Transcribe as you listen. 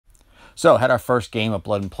So, had our first game of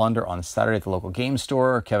Blood and Plunder on Saturday at the local game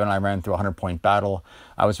store. Kevin and I ran through a 100-point battle.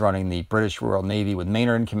 I was running the British Royal Navy with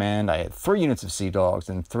Maynard in command. I had 3 units of Sea Dogs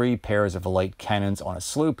and 3 pairs of light cannons on a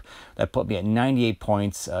sloop. That put me at 98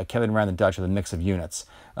 points. Kevin ran the Dutch with a mix of units.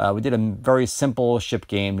 We did a very simple ship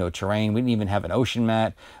game, no terrain. We didn't even have an ocean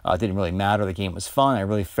mat. It didn't really matter. The game was fun. I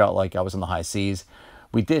really felt like I was on the high seas.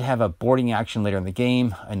 We did have a boarding action later in the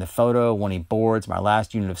game. In the photo, when he boards, my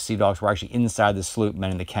last unit of Sea Dogs were actually inside the sloop,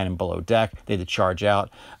 manning the cannon below deck. They had to charge out.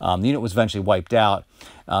 The unit was eventually wiped out.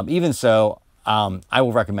 Even so, I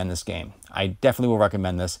will recommend this game. I definitely will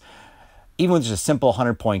recommend this. Even with just a simple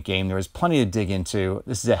 100-point game, there is plenty to dig into.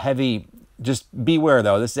 This is a heavy, just beware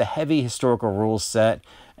though, this is a heavy historical rules set.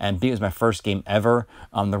 And being it was my first game ever,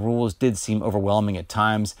 the rules did seem overwhelming at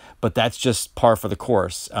times, but that's just par for the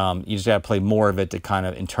course. You just got to play more of it to kind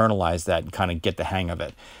of internalize that and kind of get the hang of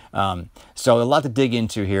it. So a lot to dig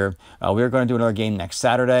into here. We are going to do another game next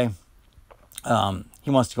Saturday. He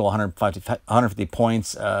wants to go 150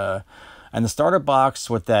 points. And the starter box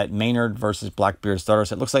with that Maynard versus Blackbeard starter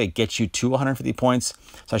set looks like it gets you to 150 points,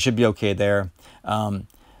 so I should be okay there.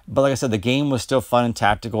 But like I said, the game was still fun and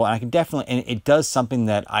tactical, and I can definitely, and it does something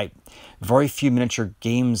that very few miniature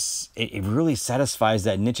games, it really satisfies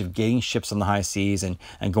that niche of getting ships on the high seas and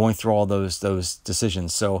going through all those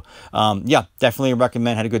decisions. So yeah, definitely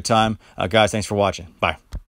recommend. Had a good time. Guys, thanks for watching. Bye.